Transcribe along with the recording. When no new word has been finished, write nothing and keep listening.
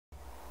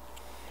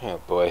Oh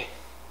boy.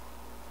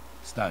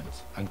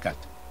 Stones, uncut.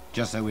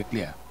 Just so we're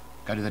clear.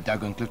 Go to the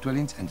Dogon cliff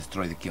dwellings and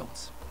destroy the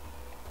kilns.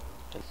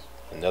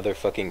 Another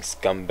fucking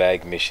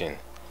scumbag mission.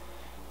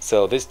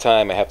 So this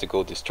time I have to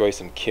go destroy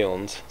some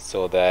kilns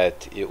so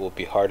that it will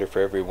be harder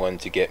for everyone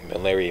to get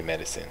malaria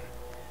medicine.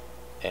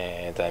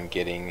 And I'm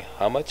getting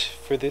how much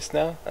for this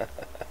now?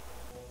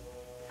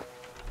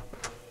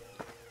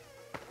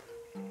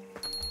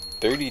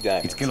 30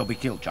 diamonds. It's kill or be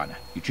killed, China.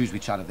 You choose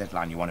which side of that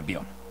line you want to be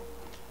on.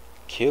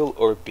 Kill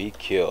or be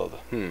killed.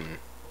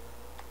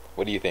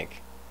 What do you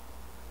think?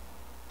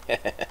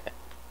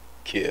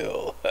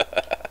 Kill.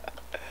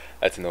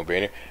 That's a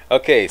no-brainer.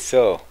 Okay,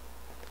 so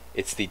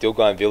it's the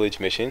Dogon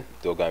Village mission.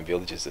 Dogon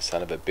Village is the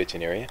son of a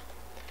bitchin' area.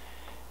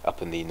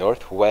 Up in the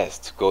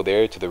northwest. Go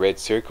there to the red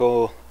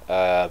circle,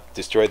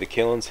 destroy the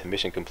kilns,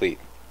 mission complete.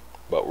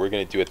 But we're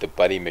going to do it the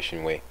buddy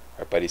mission way.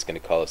 Our buddy's going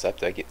to call us up.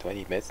 Did I get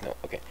 20 minutes? No?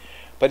 Okay.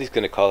 Buddy's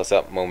going to call us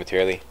up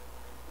momentarily.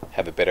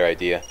 Have a better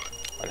idea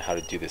on how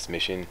to do this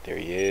mission. There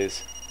he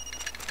is.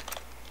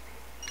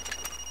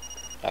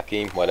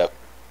 Hakim, what up?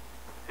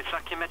 It's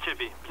Hakim.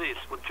 Please,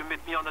 would you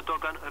meet me on the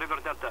Dogon River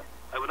Delta?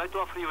 I would like to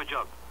offer you a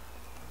job.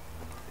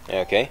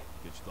 Okay.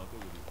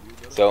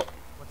 So,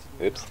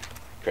 oops,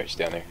 crouch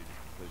down there.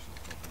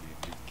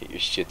 Get your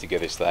shit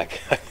together, Slack.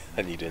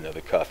 I need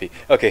another coffee.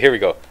 Okay, here we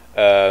go.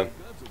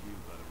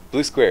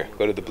 Blue square.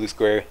 Go to the blue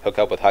square, hook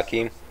up with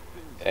Hakim,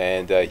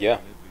 and yeah,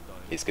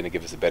 he's going to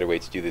give us a better way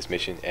to do this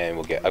mission, and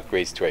we'll get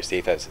upgrades to our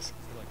safe houses.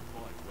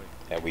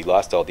 And we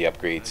lost all the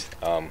upgrades.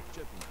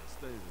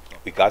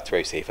 We got to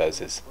our safe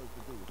houses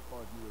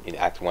in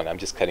Act 1. I'm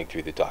just cutting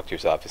through the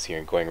doctor's office here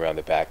and going around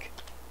the back.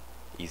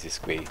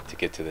 Easiest way to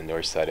get to the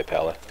north side of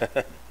Pala.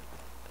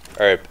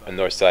 Or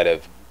north side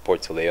of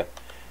Port Soleil.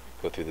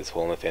 Go through this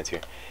hole in the fence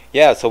here.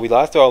 Yeah, so we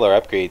lost all our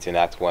upgrades in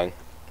Act 1.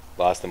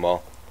 Lost them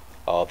all.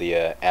 All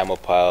the ammo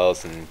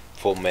piles and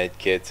full med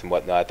kits and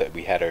whatnot that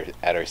we had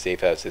at our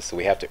safe houses. So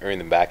we have to earn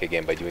them back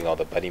again by doing all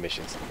the buddy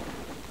missions.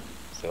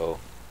 So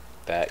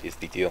that is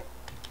the deal.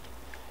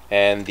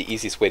 And the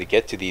easiest way to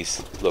get to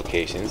these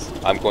locations,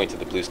 I'm going to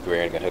the blue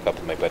square and I'm going to hook up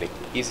with my buddy.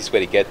 Easiest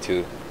way to get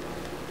to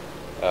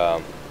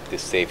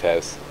this safe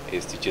house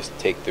is to just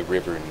take the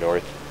river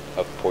north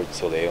of Port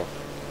Soleil.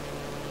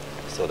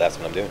 So that's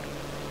what I'm doing.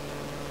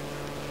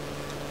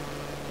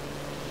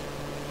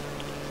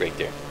 Right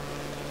there.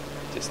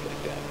 Just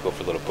like that. Go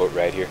for a little boat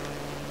ride here.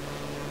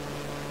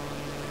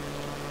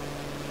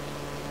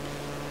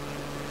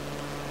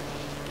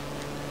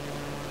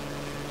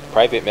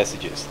 Private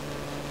messages.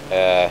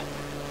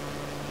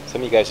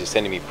 Some of you guys are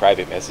sending me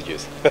private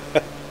messages.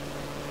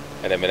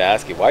 And I'm going to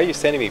ask you, why are you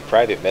sending me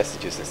private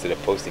messages instead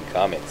of posting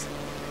comments?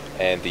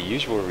 And the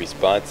usual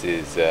response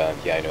is, yeah,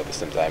 I know there's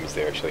some diamonds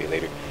there, I'll show you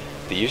later.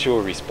 The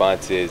usual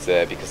response is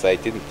because I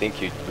didn't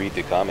think you'd read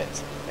the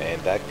comments.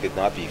 And that could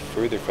not be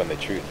further from the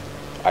truth.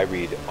 I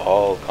read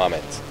all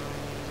comments.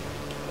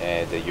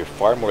 And you're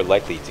far more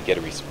likely to get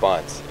a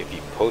response if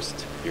you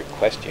post your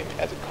question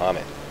as a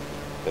comment.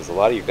 Because a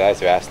lot of you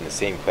guys are asking the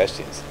same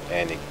questions.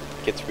 And it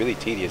gets really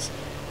tedious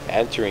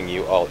answering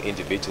you all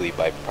individually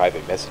by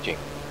private messaging.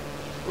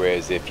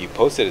 Whereas if you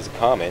post it as a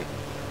comment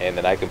and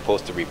then I can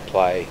post a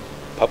reply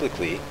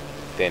publicly,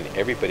 then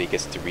everybody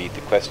gets to read the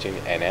question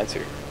and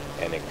answer,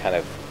 and it kind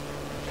of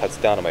cuts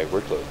down on my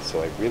workload.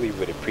 So I really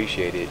would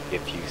appreciate it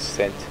if you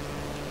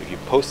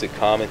posted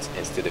comments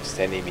instead of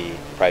sending me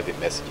private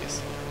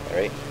messages.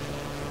 Alright?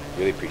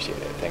 Really appreciate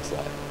it. Thanks a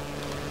lot.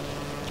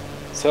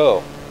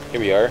 So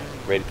here we are,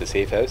 right at the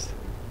safe house.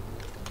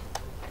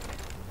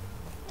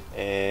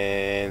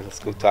 And let's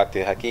go talk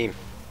to Hakim.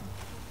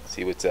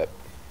 See what's up.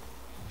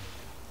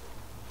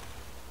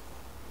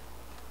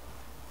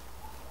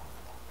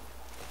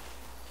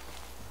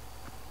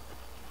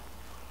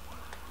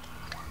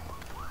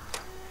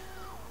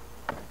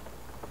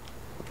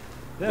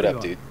 What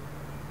up, dude?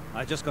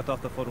 I just got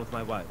off the phone with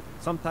my wife.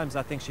 Sometimes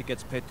I think she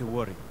gets paid to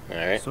worry.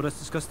 Alright. So let's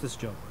discuss this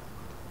job.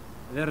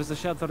 There is a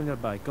shelter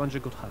nearby,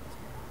 conjugal hut.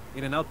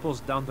 In an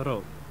outpost down the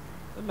road.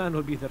 The man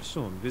will be there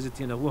soon,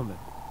 visiting a woman.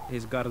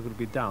 His guard will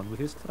be down with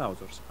his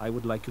trousers. I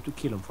would like you to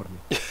kill him for me.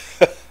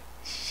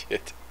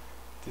 Shit.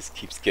 This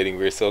keeps getting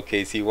worse.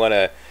 Okay, so you want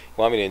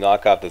me to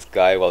knock off this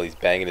guy while he's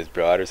banging his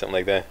broad or something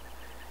like that?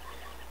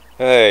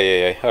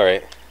 Hey,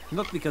 alright.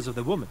 Not because of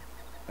the woman.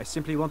 I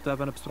simply want to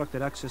have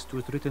unobstructed access to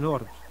his written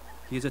orders.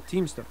 He is a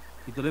teamster.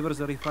 He delivers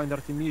the refined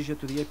artemisia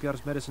to the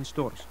APR's medicine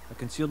stores, a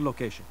concealed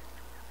location.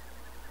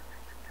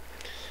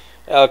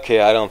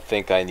 Okay, I don't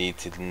think I need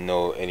to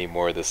know any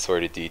more of the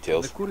sordid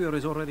details. The courier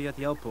is already at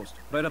the outpost,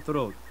 right up the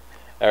road.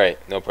 Alright,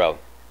 no problem.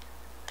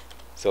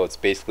 So it's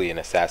basically an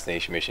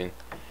assassination mission.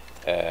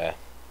 Go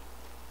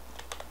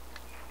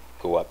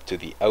up to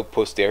the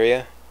outpost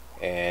area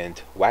and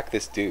whack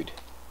this dude.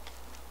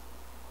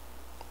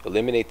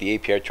 Eliminate the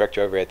APR truck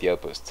driver at the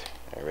outpost.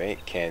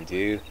 Alright, can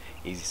do.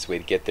 Easiest way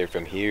to get there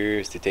from here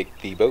is to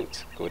take the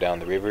boat. Go down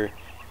the river,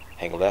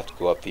 hang left,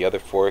 go up the other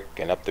fork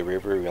and up the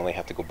river. We only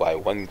have to go by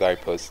one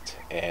guard post,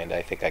 and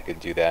I think I could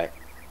do that.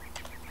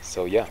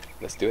 So yeah,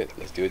 let's do it.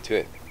 Let's do it to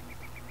it.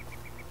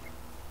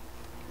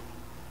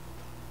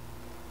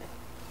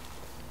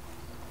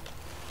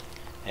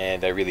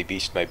 And I really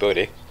beached my boat,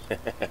 eh? If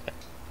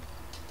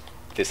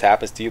this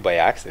happens to you by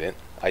accident,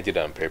 I did it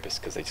on purpose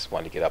because I just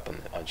wanted to get up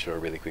on shore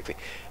really quickly.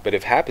 But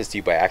if it happens to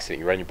you by accident,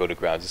 you run your boat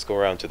aground, just go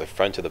around to the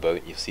front of the boat,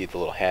 and you see the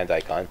little hand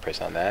icon,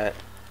 press on that,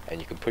 and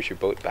you can push your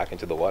boat back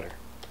into the water.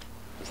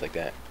 Just like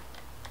that.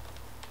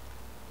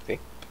 See?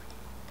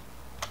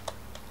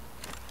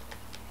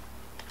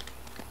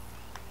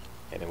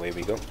 And away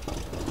we go.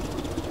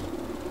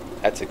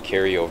 That's a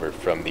carryover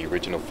from the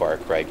original Far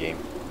Cry game.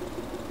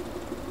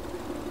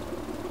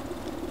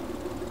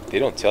 They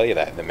don't tell you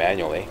that in the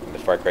manual, eh? In the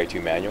Far Cry 2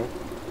 manual.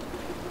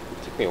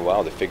 It took me a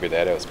while to figure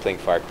that out. I was playing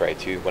Far Cry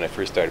 2. When I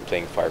first started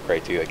playing Far Cry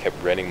 2, I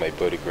kept running my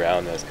boat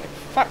aground, and I was like,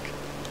 fuck!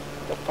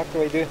 What the fuck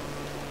do I do?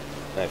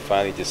 And I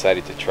finally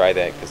decided to try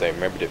that because I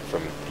remembered it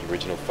from the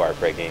original Far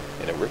Cry game,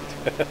 and it worked.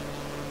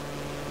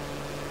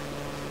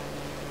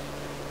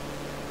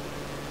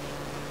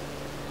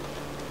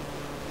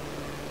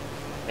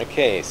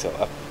 Okay, so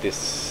up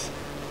this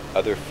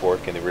other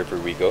fork in the river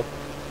we go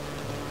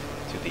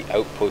to the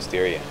Outpost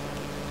area.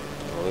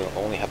 We'll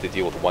only have to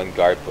deal with one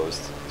guard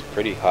post. It's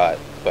pretty hot,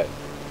 but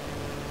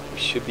we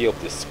should be able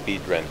to speed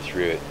run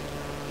through it.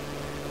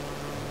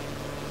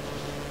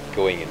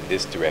 Going in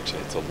this direction,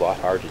 it's a lot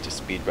harder to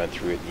speed run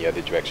through it in the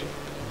other direction.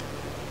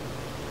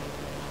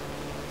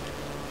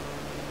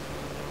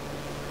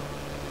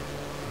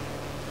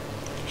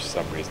 For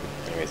some reason.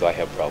 Anyways, I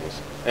have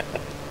problems.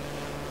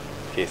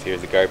 Okay, so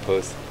here's the guard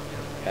post.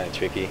 Kind of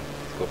tricky.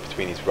 Let's go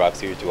between these rocks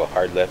here, do a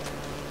hard left,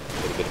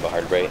 a little bit of a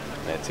hard right,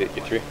 and that's it,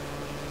 you're through.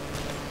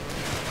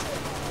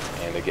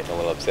 And they're getting a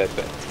little upset,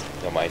 but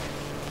don't mind.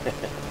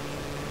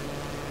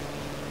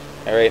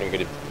 Alright, I'm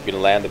gonna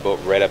land the boat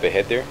right up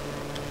ahead there.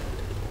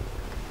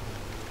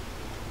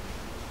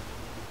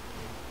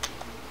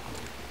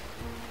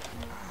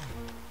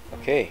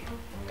 Okay,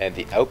 and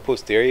the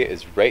outpost area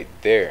is right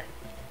there.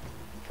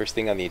 First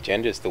thing on the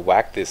agenda is to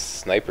whack this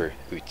sniper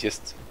who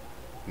just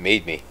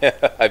made me.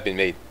 I've been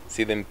made.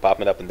 See them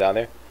popping up and down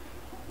there?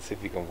 Let's see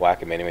if we can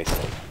whack him anyways.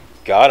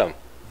 Got him!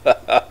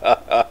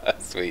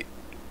 Sweet.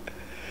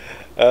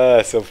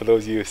 So for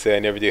those of you who say I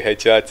never do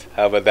headshots,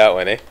 how about that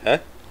one, eh? Huh?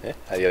 Eh?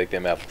 How do you like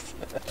them apples?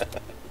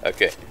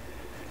 Okay.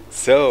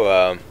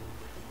 So,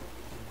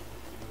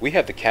 we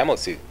have the camo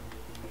suit.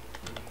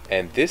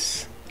 And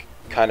this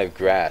kind of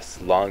grass,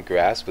 long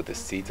grass with the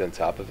seeds on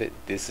top of it,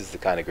 this is the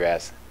kind of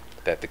grass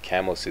that the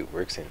camo suit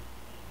works in.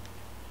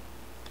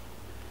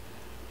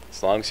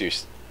 As long as you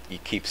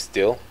keep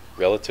still,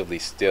 relatively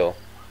still,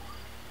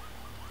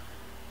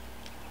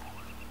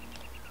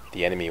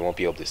 the enemy won't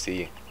be able to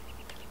see you.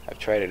 I've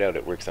tried it out,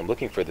 it works. I'm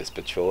looking for this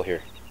patrol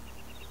here.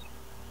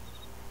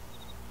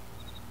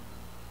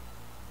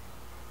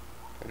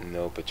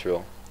 No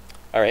patrol.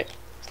 Alright,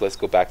 so let's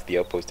go back to the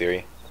outpost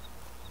area.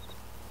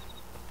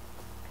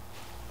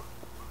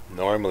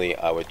 Normally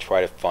I would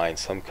try to find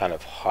some kind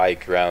of high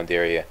ground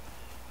area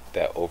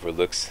that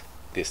overlooks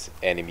this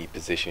enemy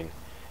position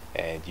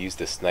and use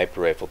the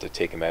sniper rifle to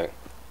take him out,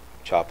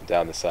 chop him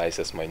down to size.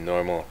 That's my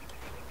normal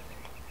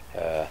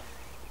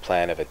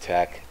plan of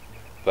attack.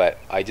 But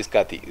I just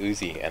got the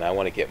Uzi and I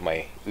want to get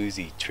my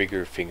Uzi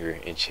trigger finger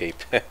in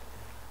shape. The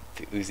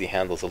Uzi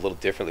handles a little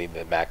differently than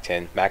the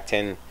MAC-10.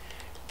 MAC-10,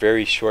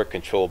 very short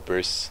control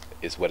bursts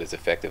is what is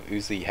effective.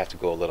 Uzi, you have to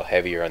go a little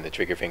heavier on the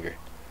trigger finger.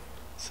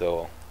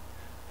 So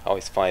I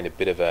always find a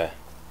bit of a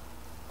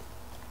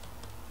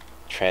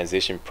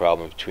transition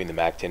problem between the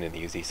MAC-10 and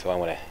the Uzi, so I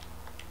want to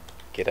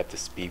get up to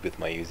speed with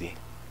my Uzi.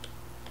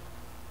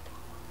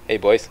 Hey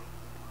boys,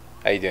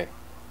 how you doing?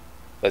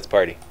 Let's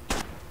party.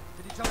 Did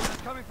you tell where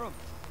that's coming from?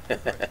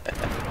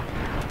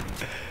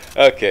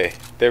 Okay,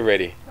 they're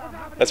ready.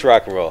 Let's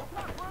rock and roll.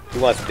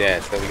 Who wants to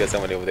dance? Oh, we got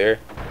someone over there.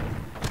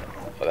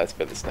 Oh, that's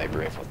for the sniper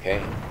rifle,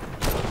 okay.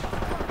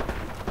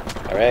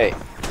 Alright.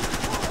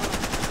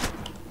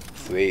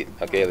 Sweet.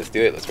 Okay, let's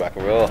do it. Let's rock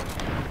and roll.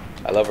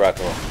 I love rock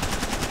and roll.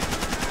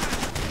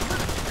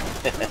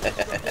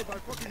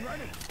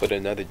 Put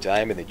another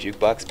dime in the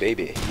jukebox,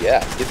 baby.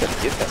 Yeah, get them,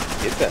 get them,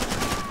 get them.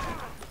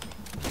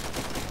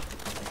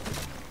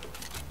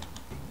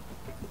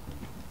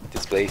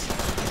 This place.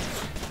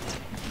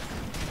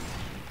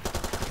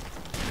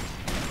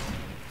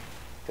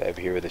 Guy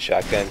over here with a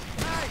shotgun.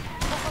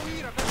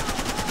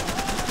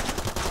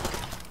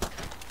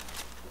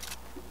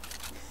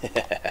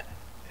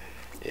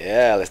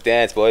 Yeah, let's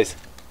dance, boys.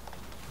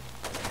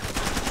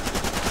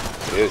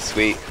 It was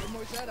sweet.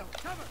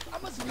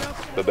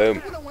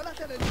 Ba-boom.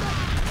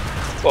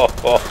 Oh,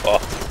 oh, oh.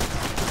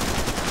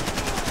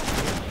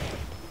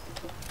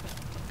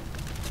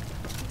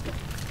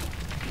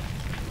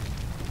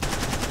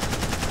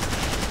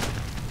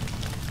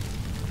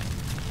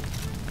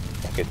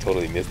 I could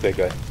totally miss that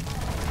guy.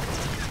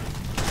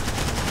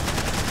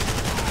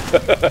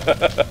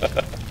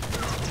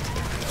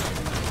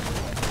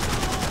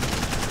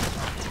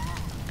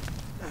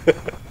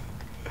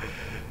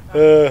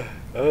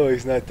 Oh,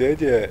 he's not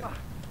dead yet.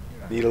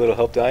 Need a little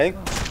help dying?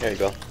 There you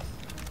go.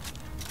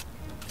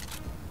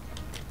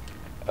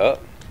 Oh,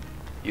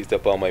 used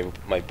up all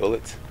my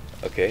bullets.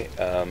 Okay,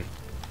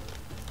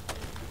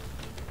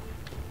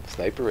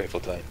 sniper rifle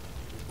time.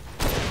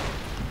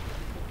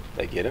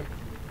 Did I get him?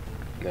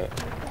 No.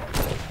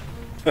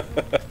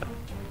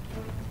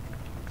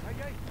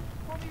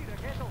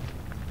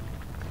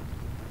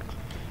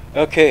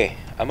 Okay,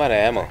 I'm out of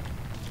ammo.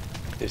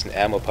 There's an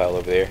ammo pile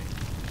over there.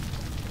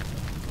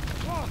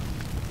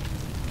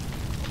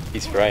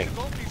 He's frying.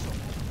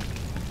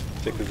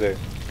 Check this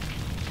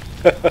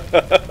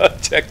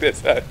out. Check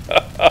this out.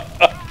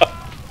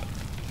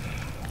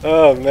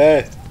 Oh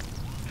man.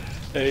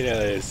 Hey, now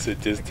that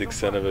sadistic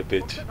son of a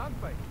bitch.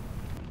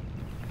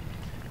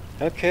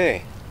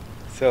 Okay,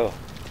 so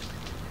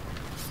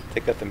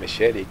take out the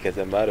machete because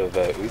I'm out of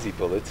Uzi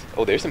bullets.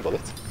 Oh, there's some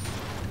bullets.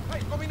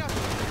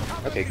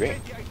 Okay, great.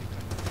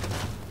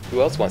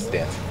 Who else wants to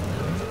dance?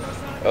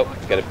 Oh,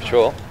 got a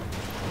patrol.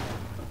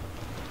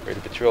 Ready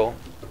to patrol.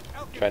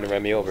 Trying to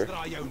run me over.